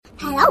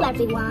Hello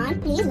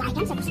everyone, please like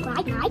and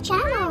subscribe my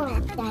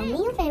channel. Tell me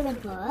your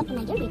favorite book and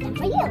I can read them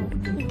for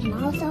you. You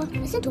can also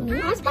listen to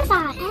me on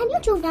Spotify and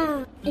YouTube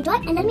now. Enjoy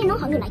and let me know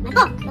how you like my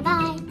book.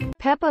 Bye-bye.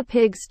 Peppa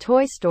Pig's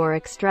Toy Store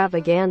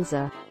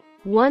Extravaganza.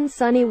 One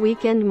sunny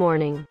weekend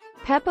morning,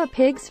 Peppa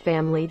Pig's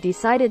family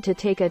decided to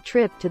take a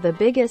trip to the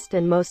biggest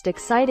and most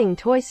exciting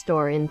toy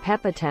store in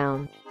Peppa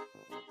Town.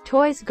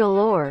 Toys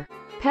galore.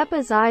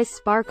 Peppa's eyes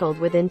sparkled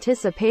with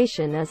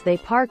anticipation as they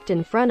parked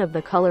in front of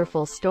the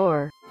colorful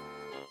store.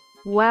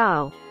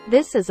 "Wow,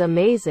 this is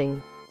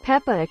amazing!"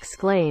 Peppa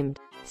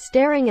exclaimed,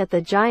 staring at the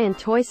giant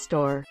toy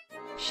store.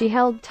 She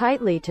held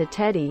tightly to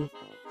Teddy,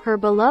 her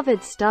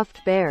beloved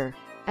stuffed bear.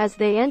 As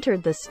they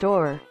entered the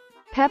store,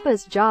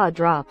 Peppa's jaw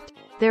dropped.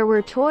 There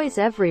were toys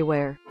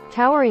everywhere,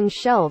 towering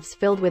shelves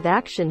filled with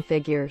action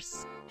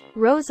figures,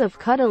 rows of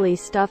cuddly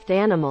stuffed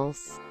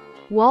animals,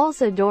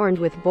 walls adorned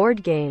with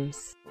board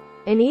games,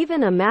 and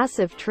even a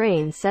massive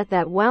train set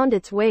that wound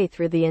its way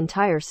through the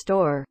entire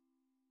store.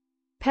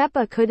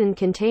 Peppa couldn't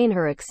contain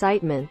her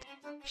excitement.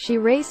 She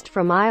raced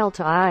from aisle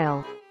to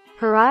aisle,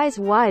 her eyes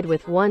wide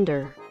with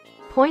wonder,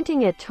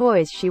 pointing at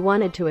toys she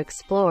wanted to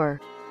explore.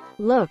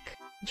 "Look,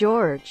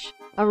 George,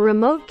 a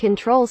remote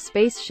control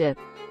spaceship,"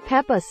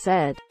 Peppa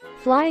said,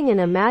 flying an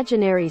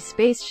imaginary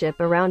spaceship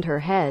around her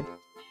head.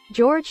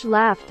 George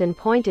laughed and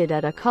pointed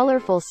at a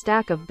colorful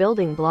stack of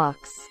building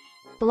blocks.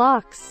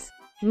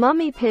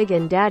 Mummy Pig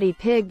and Daddy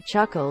Pig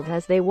chuckled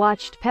as they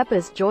watched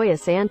Peppa's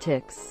joyous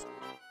antics.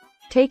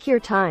 "Take your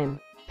time,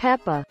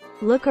 Peppa.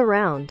 Look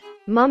around,"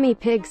 Mummy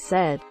Pig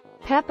said.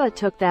 Peppa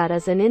took that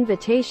as an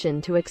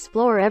invitation to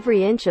explore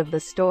every inch of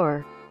the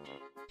store.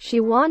 She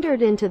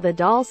wandered into the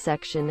doll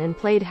section and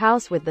played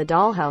house with the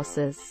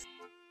dollhouses,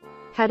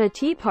 had a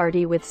tea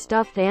party with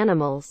stuffed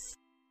animals,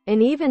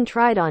 and even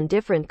tried on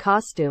different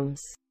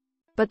costumes.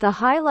 But the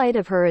highlight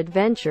of her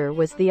adventure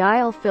was the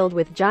aisle filled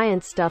with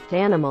giant stuffed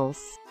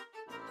animals.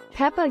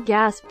 Peppa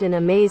gasped in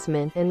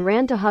amazement and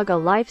ran to hug a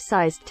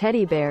life-sized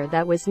teddy bear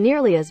that was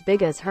nearly as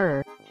big as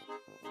her.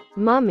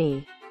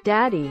 "Mummy,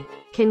 Daddy,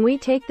 can we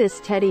take this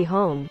teddy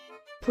home,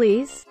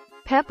 please?"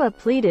 Peppa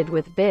pleaded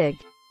with big,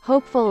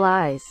 hopeful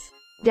eyes.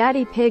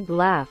 Daddy Pig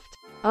laughed.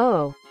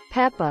 "Oh,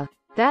 Peppa,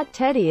 that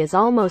teddy is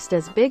almost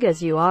as big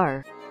as you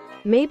are.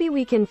 Maybe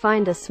we can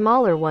find a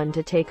smaller one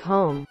to take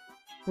home."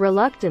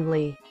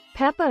 Reluctantly,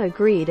 Peppa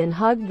agreed and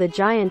hugged the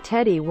giant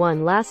teddy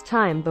one last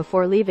time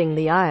before leaving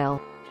the aisle.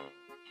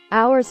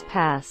 Hours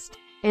passed,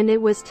 and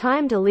it was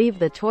time to leave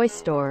the toy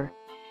store.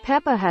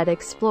 Peppa had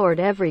explored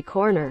every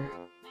corner,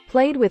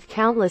 played with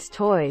countless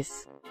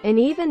toys, and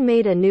even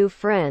made a new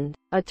friend,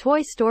 a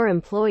toy store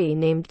employee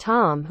named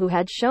Tom who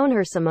had shown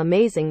her some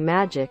amazing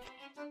magic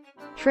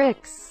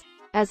tricks.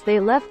 As they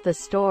left the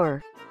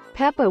store,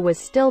 Peppa was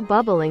still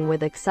bubbling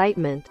with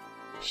excitement.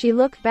 She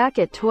looked back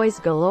at toys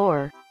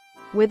galore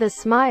with a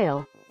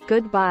smile.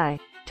 "Goodbye,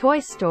 toy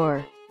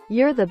store.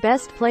 You're the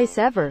best place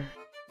ever,"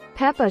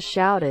 Peppa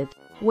shouted,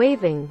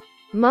 waving.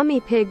 Mummy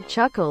Pig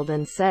chuckled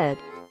and said,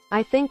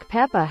 "I think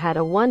Peppa had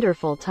a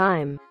wonderful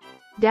time."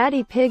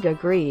 Daddy Pig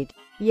agreed.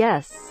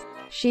 "Yes,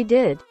 she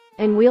did,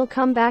 and we'll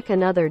come back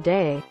another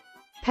day."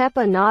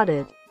 Peppa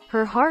nodded,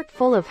 her heart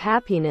full of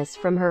happiness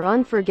from her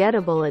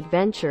unforgettable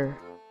adventure.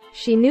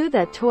 She knew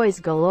that toys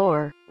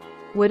galore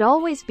would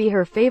always be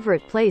her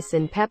favorite place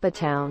in Peppa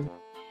Town,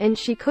 and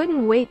she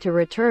couldn't wait to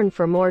return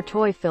for more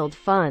toy-filled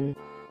fun.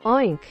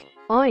 Oink,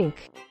 oink,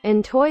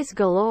 and toys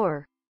galore.